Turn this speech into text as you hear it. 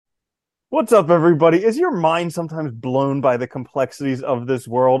What's up, everybody? Is your mind sometimes blown by the complexities of this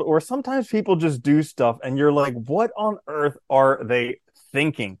world, or sometimes people just do stuff and you're like, what on earth are they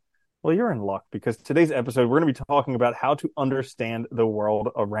thinking? Well, you're in luck because today's episode, we're going to be talking about how to understand the world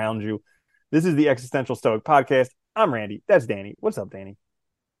around you. This is the Existential Stoic Podcast. I'm Randy. That's Danny. What's up, Danny?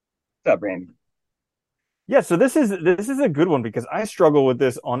 What's up, Randy? Yeah, so this is a good one because I struggle with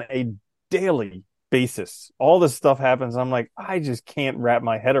this on a daily basis. All this stuff happens. I'm like, I just can't wrap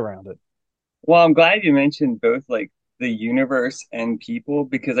my head around it. Well, I'm glad you mentioned both like the universe and people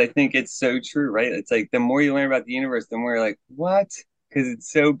because I think it's so true, right? It's like the more you learn about the universe, the more you're like, what? Because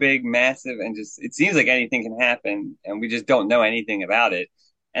it's so big, massive, and just it seems like anything can happen, and we just don't know anything about it.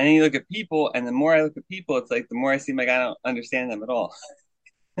 And then you look at people, and the more I look at people, it's like the more I seem like I don't understand them at all.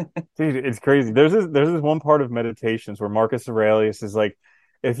 Dude, it's crazy. There's this one part of meditations where Marcus Aurelius is like,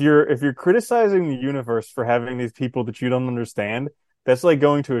 if you're criticizing the universe for having these people that you don't understand, that's like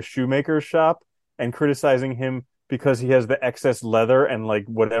going to a shoemaker's shop and criticizing him because he has the excess leather and like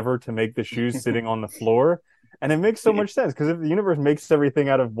whatever to make the shoes sitting on the floor. And it makes so much sense because if the universe makes everything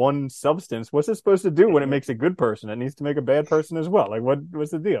out of one substance, what's it supposed to do when it makes a good person? It needs to make a bad person as well. Like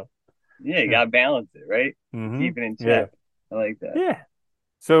what's the deal? Yeah, you Yeah. gotta balance it, right? Mm-hmm. Keep it in Yeah. check. I like that. Yeah.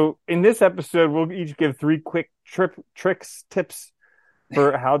 So in this episode, we'll each give three quick tricks, tips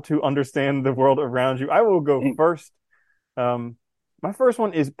for how to understand the world around you. I will go first. Um, my first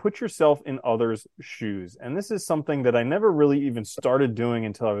one is put yourself in others' shoes. And this is something that I never really even started doing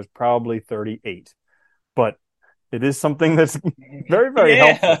until I was probably 38. But it is something that's very, very Yeah,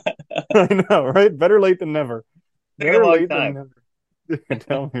 helpful. I know, right? Better late than never. took a Better long late than time. never.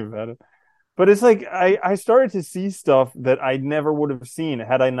 Tell me about it. But it's like I started to see stuff that I never would have seen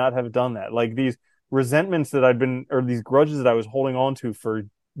had I not have done that. Like these resentments that I'd been, or these grudges that I was holding on to for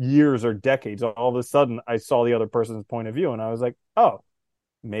years or decades. All of a sudden, I saw the other person's point of view, and I was like, oh,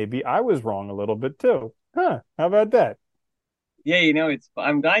 maybe I was wrong a little bit too. Huh? How about that? Yeah, it's.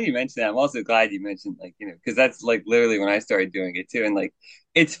 I'm glad you mentioned that. I'm also glad you mentioned because that's like literally when I started doing it too. And like,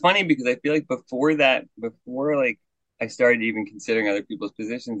 it's funny because I feel like before that, before like I started even considering other people's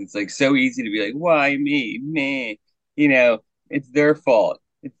positions, it's like so easy to be like, why me? You know, it's their fault.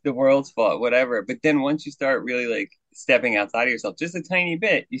 It's the world's fault, whatever. But then once you start really like stepping outside of yourself just a tiny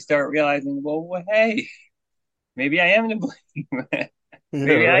bit, you start realizing, well hey, maybe I am to blame. Yeah,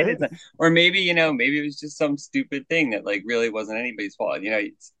 Maybe I right. did that. Or maybe, maybe it was just some stupid thing that like really wasn't anybody's fault.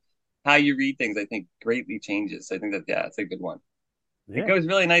 It's how you read things, I think, greatly changes. So I think that, yeah, it's a good one. It Yeah. goes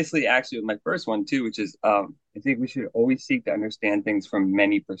really nicely actually with my first one too, which is I think we should always seek to understand things from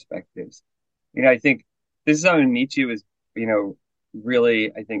many perspectives. I think this is something Nietzsche was, you know,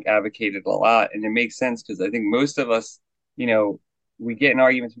 really, I think, advocated a lot. And it makes sense because I think most of us, you know, we get in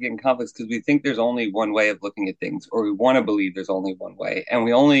arguments, we get in conflicts because we think there's only one way of looking at things, or we want to believe there's only one way. And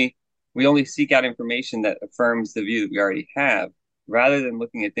we only seek out information that affirms the view that we already have, rather than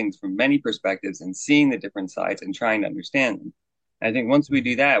looking at things from many perspectives and seeing the different sides and trying to understand them. I think once we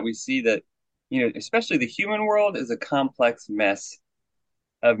do Mhm. that, we see that, especially the human world is a complex mess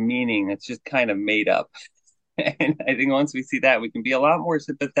of meaning that's just kind of made up. And I think once we see that, we can be a lot more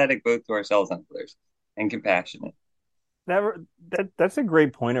sympathetic both to ourselves and others and compassionate. That, that's a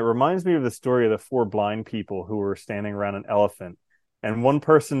great point. It reminds me of the story of the four blind people who were standing around an elephant, and one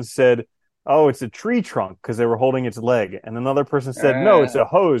person said, "Oh, it's a tree trunk," because they were holding its leg, and another person said, "No, it's Uh, a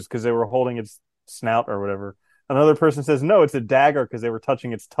hose," because they were holding its snout or whatever. Another person says, "No, it's a dagger," because they were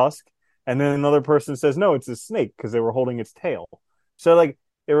touching its tusk, and then another person says, "No, it's a snake," because they were holding its tail. So, like,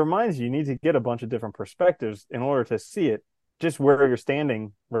 it reminds you need to get a bunch of different perspectives in order to see it. Just where you're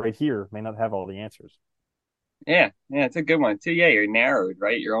standing right here may not have all the answers. yeah, it's a good one too. Yeah, you're narrowed,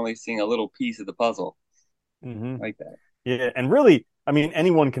 right? You're only seeing a little piece of the puzzle Hmm. like that. Yeah, and really, I mean,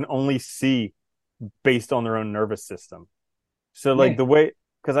 anyone can only see based on their own nervous system. So, like Yeah, the way,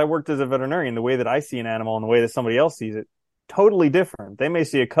 because I worked as a veterinarian, the way that I see an animal and the way that somebody else sees it, totally different. They may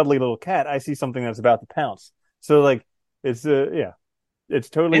see a cuddly little cat. I see something that's about to pounce. So, like, it's yeah, it's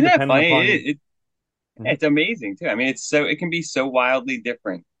totally isn't that dependent funny? upon. Mhm. It's amazing too. I mean, it can be so wildly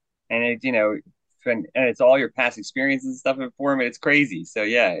different, and and it's all your past experiences and stuff inform it. It's crazy. So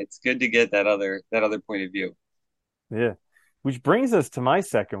yeah, it's good to get that other point of view. Yeah, which brings us to my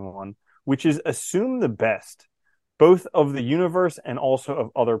second one, which is assume the best, both of the universe and also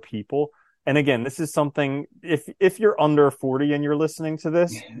of other people. And again, this is something if you're under 40 and you're listening to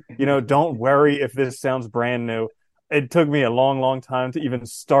this, don't worry if this sounds brand new. It took me a long, long time to even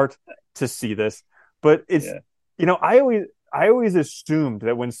start to see this, but it's Yeah. I always assumed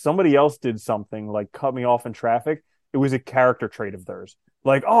that when somebody else did something like cut me off in traffic, it was a character trait of theirs.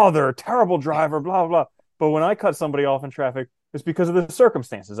 Like, oh, they're a terrible driver, blah blah. But when I cut somebody off in traffic, It's because of the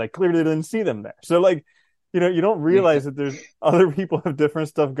circumstances. I clearly didn't see them there. So like, you don't realize that there's other people have different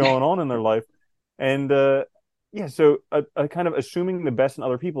stuff going on in their life. And yeah, so a kind of assuming the best in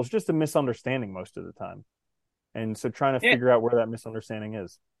other people is just a misunderstanding most of the time. And so trying to Yeah. figure out where that misunderstanding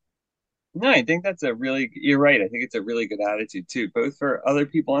is. No, I think you're right. I think it's a really good attitude too, both for other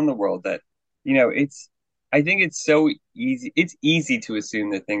people in the world that, I think it's so easy. It's easy to assume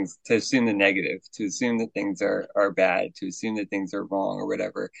the negative, to assume that things are bad, to assume that things are wrong or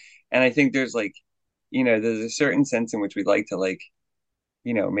whatever. And I think there's like, there's a certain sense in which we like to like,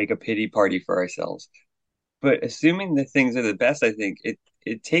 make a pity party for ourselves. But assuming that things are the best, I think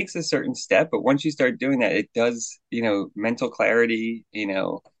it takes a certain step, but once you start doing that, it does, mental clarity,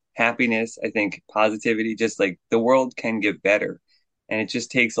 happiness, I think positivity, just like the world can get better. And it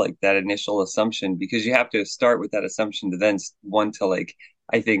just takes like that initial assumption because you have to start with that assumption to then want to like,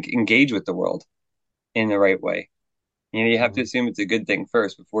 I think, engage with the world in the right way. You have to Mm-hmm. assume it's a good thing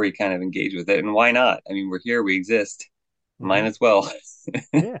first before you kind of engage with it. And why not? I mean, we're here, we exist. Might Mm-hmm. as well.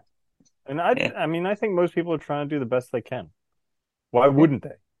 Yeah. And I Yeah. I mean I think most people are trying to do the best they can. Why Yeah. wouldn't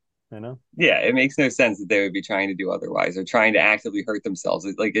they? You know? Yeah, it makes no sense that they would be trying to do otherwise or trying to actively hurt themselves.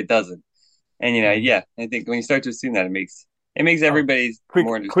 Like it doesn't. And Mm-hmm. yeah, I think when you start to assume that, it makes Oh, everybody's more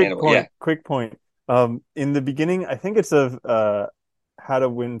quick understandable. Yeah. point, quick point. In the beginning, I think it's of How to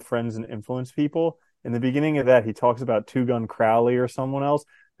Win Friends and Influence People. In the beginning of that, he talks about Two Gun Crowley or someone else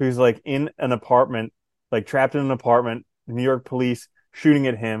who's like in an apartment, like trapped in an apartment, New York police shooting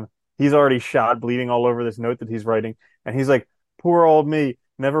at him. He's already shot, bleeding all over this note that he's writing, and he's like, "Poor old me,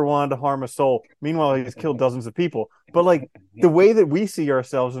 never wanted to harm a soul." Meanwhile, he's killed dozens of people. But like the way that we see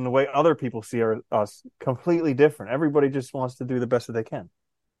ourselves and the way other people see us completely different. Everybody just wants to do the best that they can.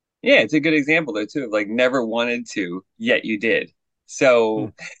 Yeah, it's a good example though too of like never wanted to, yet you did. Hmm.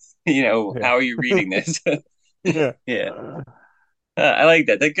 So, Yeah. how are you reading this? Yeah. Yeah. I like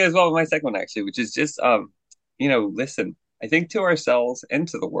that. That goes well with my second one actually, which is just listen. I think to ourselves and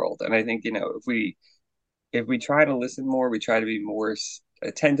to the world. And I think, if we try to listen more, we try to be more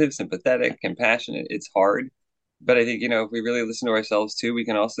attentive, sympathetic, compassionate. It's hard, but I think if we really listen to ourselves too, we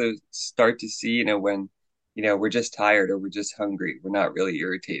can also start to see when we're just tired or we're just hungry, we're not really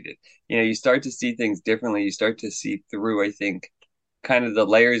irritated. You start to see things differently. You start to see through, I think, kind of the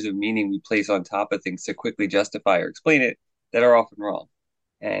layers of meaning we place on top of things to quickly justify or explain it that are often wrong.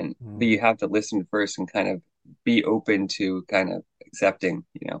 But you Hmm. have to listen first and kind of be open to kind of accepting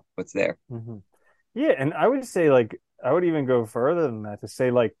what's there. Hmm. Yeah, and I would say like I would even go further than that to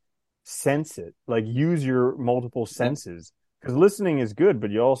say like sense it, like use your multiple Yeah. senses because listening is good, but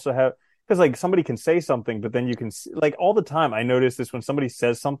you also have because like somebody can say something, but then you can like all the time. I notice this when somebody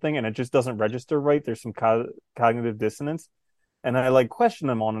says something and it just doesn't register right. There's some cognitive dissonance, and I like question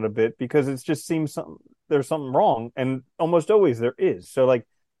them on it a bit because it just seems there's something wrong, and almost always there is. So like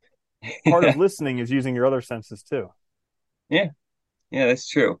part of Yeah. listening is using your other senses too. Yeah. Yeah, that's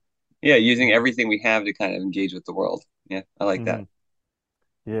true. Yeah, using Hmm. everything we have to kind of engage with the world. Yeah, I like Hmm. that.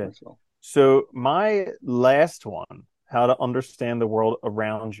 Yeah. Works well. So my last one, how to understand the world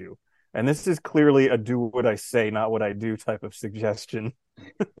around you. And this is clearly a do what I say, not what I do type of suggestion.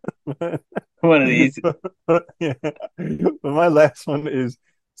 One of these. Yeah. But my last one is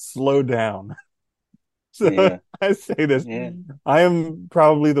slow down. So Yeah. I say this. Yeah. I am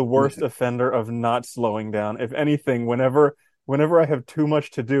probably the worst offender of not slowing down. If anything, whenever I have too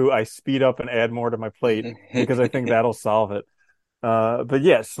much to do, I speed up and add more to my plate because I think that'll solve it. But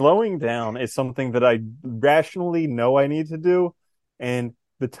yeah, slowing down is something that I rationally know I need to do. And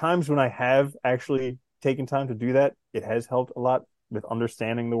the times when I have actually taken time to do that, it has helped a lot with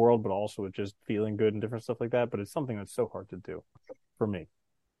understanding the world, but also with just feeling good and different stuff like that. But it's something that's so hard to do for me.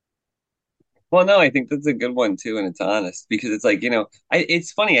 Well, no, I think that's a good one too, and it's honest because it's like,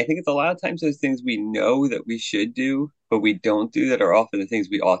 it's funny. I think it's a lot of times those things we know that we should do, but we don't do that are often the things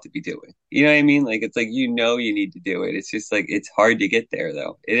we ought to be doing. You know what I mean? Like it's like you need to do it. It's just like it's hard to get there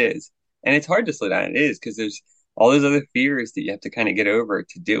though. It is. And it's hard to slow down. It is because there's all those other fears that you have to kind of get over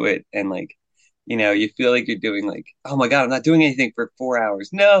to do it. And like, you feel like you're doing like, oh my God, I'm not doing anything for 4 hours.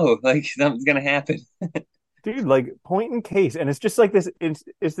 No, like something's gonna happen. Dude, like point in case. And it's just like this,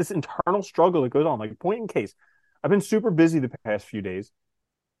 it's this internal struggle that goes on. Like point in case. I've been super busy the past few days.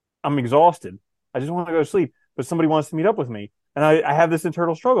 I'm exhausted. I just want to go to sleep, but somebody wants to meet up with me. And I have this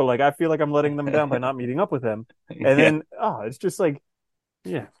internal struggle. Like I feel like I'm letting them down by not meeting up with them. And Yeah. then, oh, it's just like,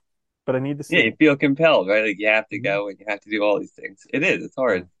 yeah, but I need to Yeah, sleep. you feel compelled, right? Like you have to Mhm. go and you have to do all these things. It is, it's Yeah.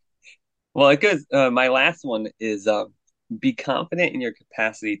 hard. Well, it goes, my last one is be confident in your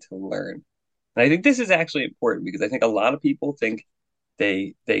capacity to learn. And I think this is actually important because I think a lot of people think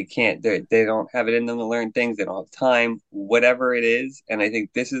they can't they don't have it in them to learn things. They don't have time, whatever it is. And I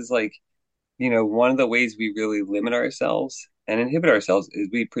think this is like, one of the ways we really limit ourselves and inhibit ourselves is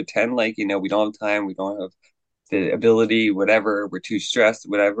we pretend like, we don't have time, we don't have the ability, whatever, we're too stressed,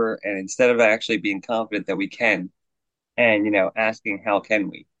 whatever. And instead of actually being confident that we can and, asking how can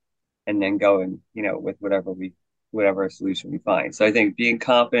we, and then going, with whatever solution we find. So I think being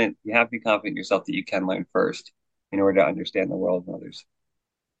confident, you have to be confident in yourself that you can learn first in order to understand the world and others.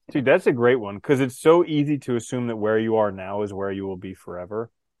 Dude, that's a great one because it's so easy to assume that where you are now is where you will be forever.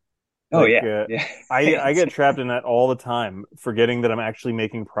 Oh Like, yeah, yeah. I get trapped in that all the time, forgetting that I'm actually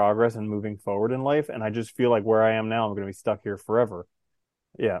making progress and moving forward in life, and I just feel like where I am now, I'm going to be stuck here forever.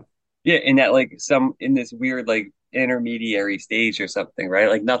 Yeah. Yeah, in that like some in this weird like intermediary stage or something, right?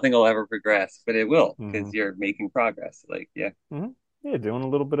 Like nothing will ever progress, but it will hmm because you're making progress. Like, yeah, hmm Yeah, doing a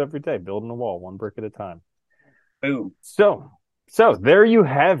little bit every day, building a wall, one brick at a time. boom. So, so there you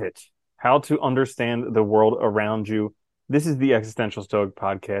have it. How to understand the world around you. This is the Existential Stoic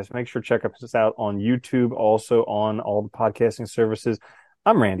podcast. Make sure to check us out on YouTube, also on all the podcasting services.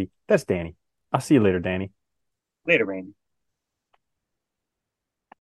 I'm Randy. That's Danny. I'll see you later, Danny. Later, Randy.